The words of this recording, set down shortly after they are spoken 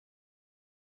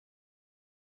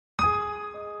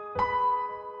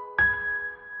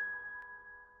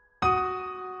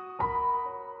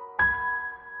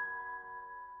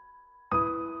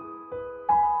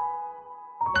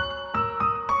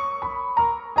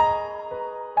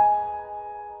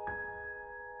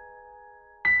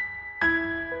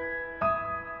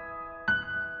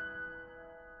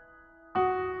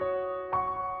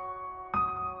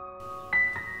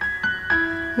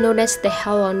known as the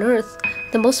Hell on Earth,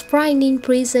 the most frightening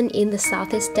prison in the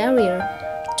Southeast area.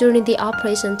 During the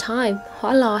operation time,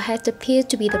 Hoa Lo had appeared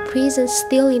to be the prison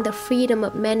stealing the freedom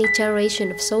of many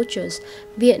generations of soldiers,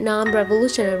 Vietnam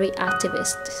revolutionary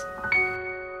activists.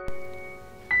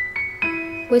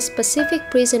 With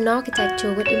specific prison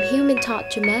architecture with inhuman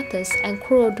torture methods and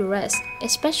cruel duress,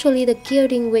 especially the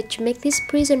guillotine, which make this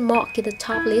prison mark in the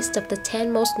top list of the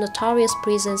 10 most notorious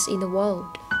prisons in the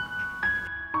world.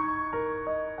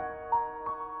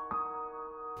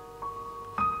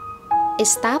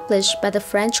 Established by the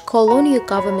French colonial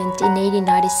government in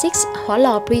 1896, Hoa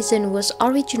Lo Prison was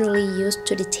originally used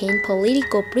to detain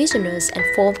political prisoners and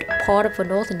formed part of a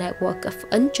northern network of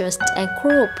unjust and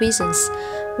cruel prisons,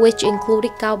 which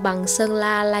included Cao Bằng, Sơn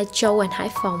La, Lai Châu, and Hải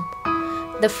Phòng.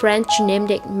 The French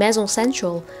named it Maison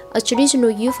Centrale, a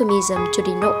traditional euphemism to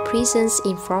denote prisons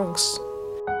in France.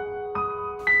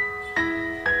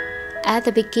 At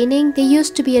the beginning, there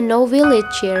used to be an old village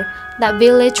here. That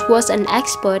village was an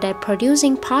expert at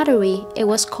producing pottery. It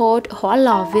was called Hoa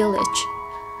Lo Village.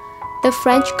 The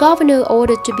French governor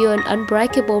ordered to build an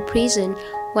unbreakable prison.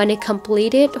 When it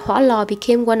completed, Hoa Lo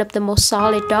became one of the most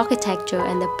solid architecture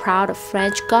and the proud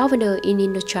French governor in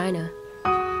Indochina.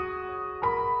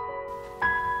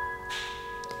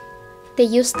 They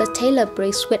used the Taylor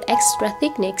bricks with extra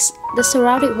thickness. The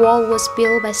surrounding wall was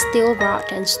built by steel rod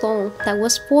and stone that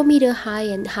was 4 meters high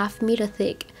and ½ meter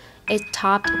thick. It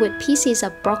topped with pieces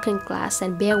of broken glass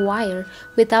and bare wire,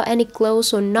 without any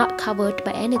glows or not covered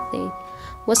by anything.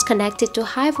 Was connected to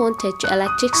high voltage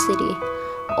electricity.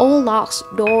 All locks,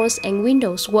 doors, and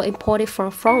windows were imported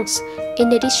from France.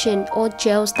 In addition, all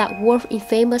jails that were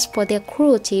infamous for their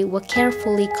cruelty were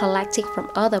carefully collected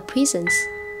from other prisons.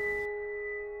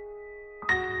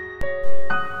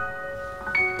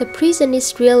 The prison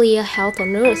is really a hell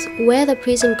on earth, where the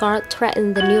prison guard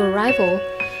threatened the new arrival.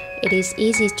 It is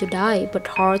easy to die, but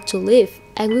hard to live,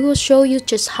 and we will show you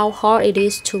just how hard it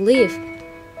is to live.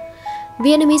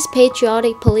 Vietnamese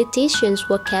patriotic politicians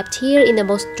were kept here in the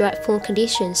most dreadful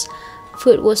conditions.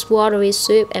 Food was watery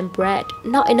soup and bread,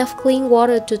 not enough clean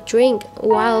water to drink,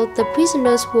 while the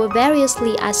prisoners were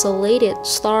variously isolated,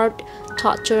 starved,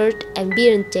 tortured, and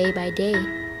beaten day by day.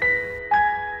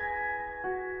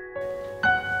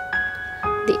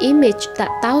 The image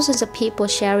that thousands of people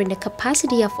sharing the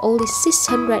capacity of only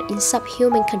 600 in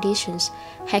subhuman conditions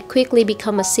had quickly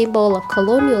become a symbol of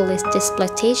colonialist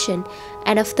exploitation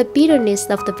and of the bitterness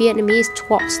of the Vietnamese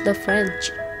towards the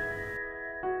French.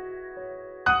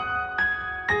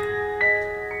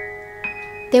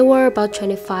 There were about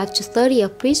 25 to 30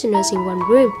 of prisoners in one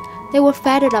room. They were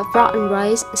fed up rotten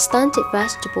rice, stunted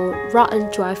vegetable,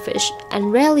 rotten dry fish,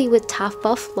 and rarely with tough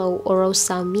buffalo or roast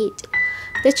sound meat.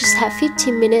 They just had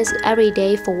 15 minutes every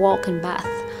day for walk and bath.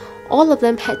 All of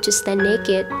them had to stand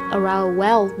naked around a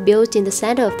well built in the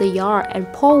center of the yard and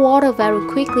pour water very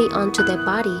quickly onto their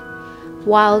body,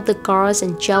 while the guards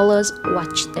and jailers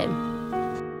watched them.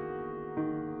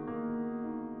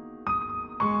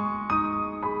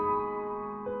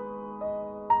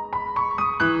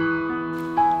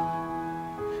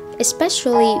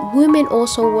 Especially, women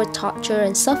also were tortured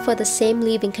and suffered the same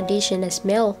living condition as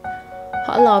male.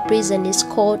 Hoa Lo Prison is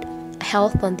called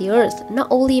Hell on the Earth not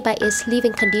only by its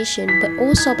living condition but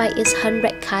also by its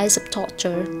 100 kinds of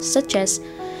torture, such as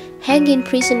hanging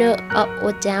prisoners up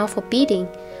or down for beating,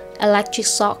 electric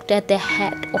shock at their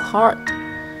head or heart,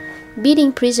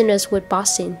 beating prisoners with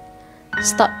boxing,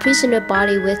 stuff prisoner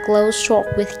body with clothes short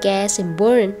with gas and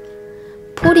burn,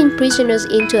 putting prisoners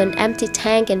into an empty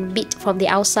tank and beat from the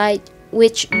outside,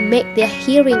 which make their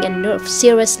hearing and nerve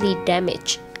seriously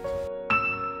damaged.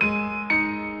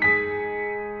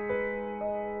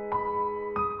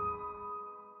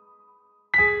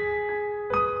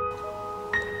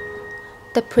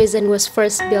 The prison was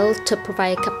first built to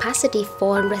provide capacity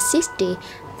for 460,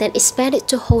 then expanded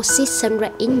to hold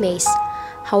 600 inmates.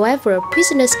 However,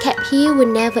 prisoners kept here were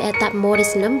never at that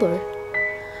modest number.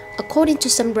 According to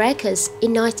some records,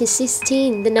 in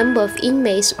 1916, the number of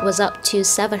inmates was up to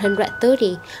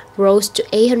 730, rose to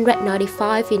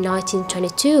 895 in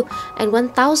 1922, and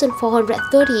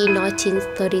 1,430 in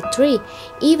 1933,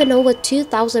 even over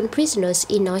 2,000 prisoners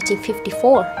in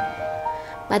 1954.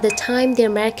 By the time the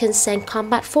Americans sent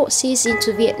combat forces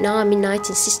into Vietnam in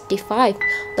 1965,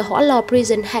 the Hoa Lo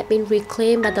prison had been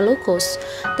reclaimed by the locals.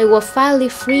 They were finally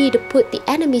free to put the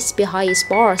enemies behind its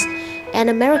bars, and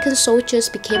American soldiers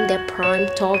became their prime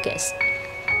targets.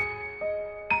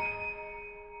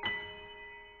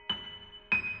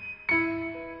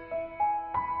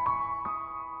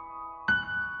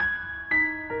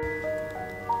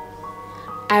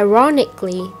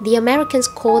 Ironically, the Americans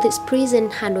called this prison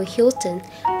Hanoi Hilton,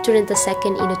 during the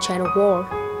Second Indochina War.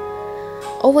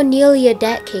 Over nearly a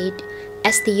decade,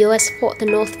 as the US fought the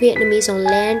North Vietnamese on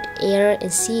land, air,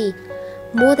 and sea,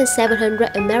 more than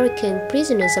 700 American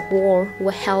prisoners of war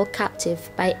were held captive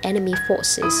by enemy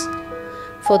forces.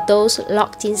 For those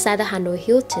locked inside the Hanoi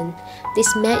Hilton,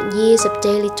 this meant years of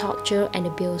daily torture and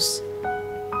abuse.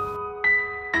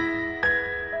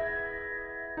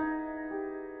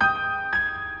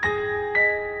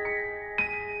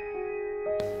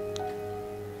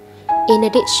 In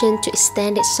addition to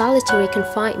extended solitary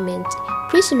confinement,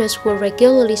 prisoners were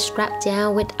regularly strapped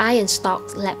down with iron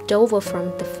stocks left over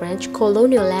from the French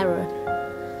colonial era.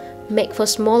 Made for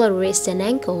smaller wrists and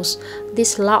ankles,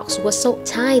 these locks were so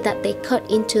tight that they cut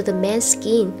into the man's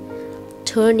skin,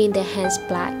 turning their hands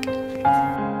black.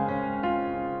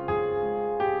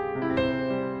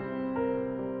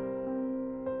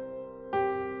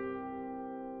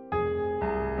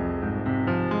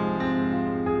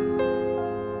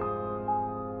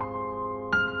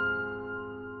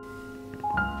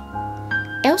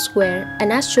 Elsewhere,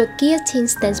 an actual guillotine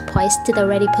stands poised to the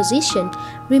ready position,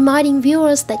 reminding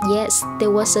viewers that yes,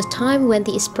 there was a time when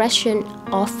the expression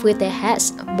 "off with their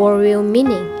heads" bore real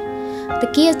meaning. The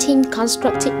guillotine,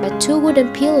 constructed by two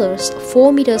wooden pillars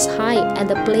 4 meters high and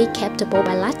the blade kept above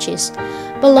by latches.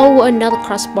 Below were another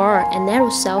crossbar and narrow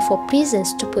cell for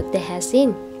prisoners to put their heads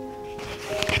in.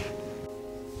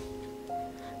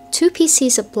 Two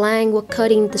pieces of plank were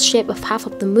cut in the shape of half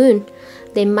of the moon.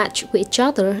 They match with each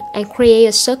other and create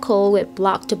a circle with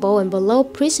blocked above and below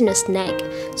prisoner's neck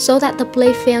so that the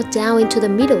blade fell down into the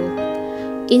middle.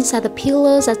 Inside the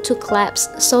pillars are two clamps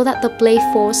so that the blade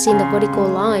falls in the vertical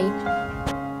line.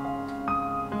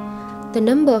 The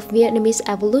number of Vietnamese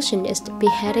abolitionists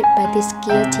beheaded by this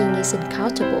guillotine is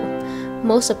uncountable,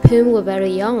 most of whom were very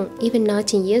young, even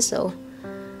 19 years old.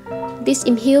 This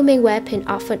inhumane weapon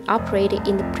often operated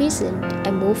in the prison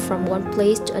and moved from one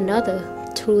place to another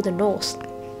through the north.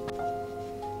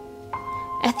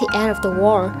 At the end of the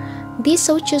war, these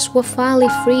soldiers were finally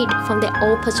freed from their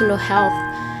old personal health,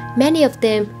 many of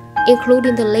them,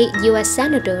 including the late US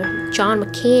Senator John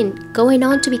McCain, going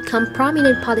on to become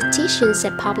prominent politicians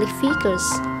and public figures.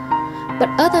 But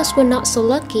others were not so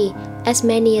lucky, as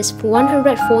many as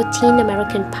 114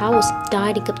 American POWs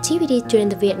died in captivity during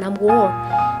the Vietnam War,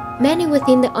 many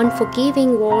within the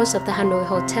unforgiving walls of the Hanoi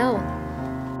Hotel.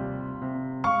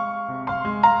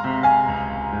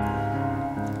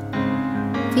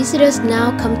 Visitors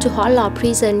now come to Hoa Lo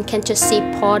Prison can just see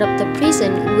part of the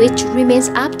prison, which remains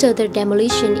after the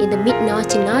demolition in the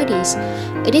mid-1990s.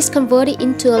 It is converted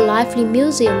into a lively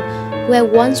museum where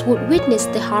one would witness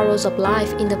the horrors of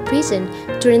life in the prison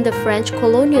during the French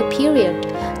colonial period.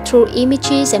 Through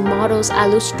images and models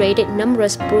illustrated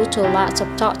numerous brutal acts of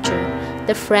torture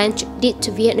the French did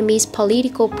to Vietnamese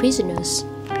political prisoners.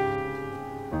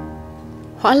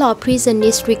 Hoa Lo Prison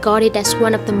is regarded as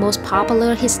one of the most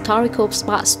popular historical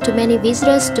spots to many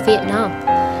visitors to Vietnam.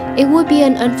 It would be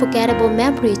an unforgettable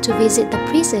memory to visit the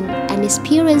prison and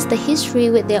experience the history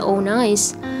with their own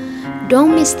eyes.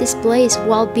 Don't miss this place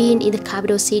while being in the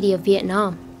capital city of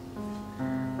Vietnam.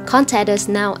 Contact us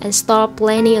now and start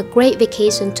planning a great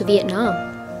vacation to Vietnam.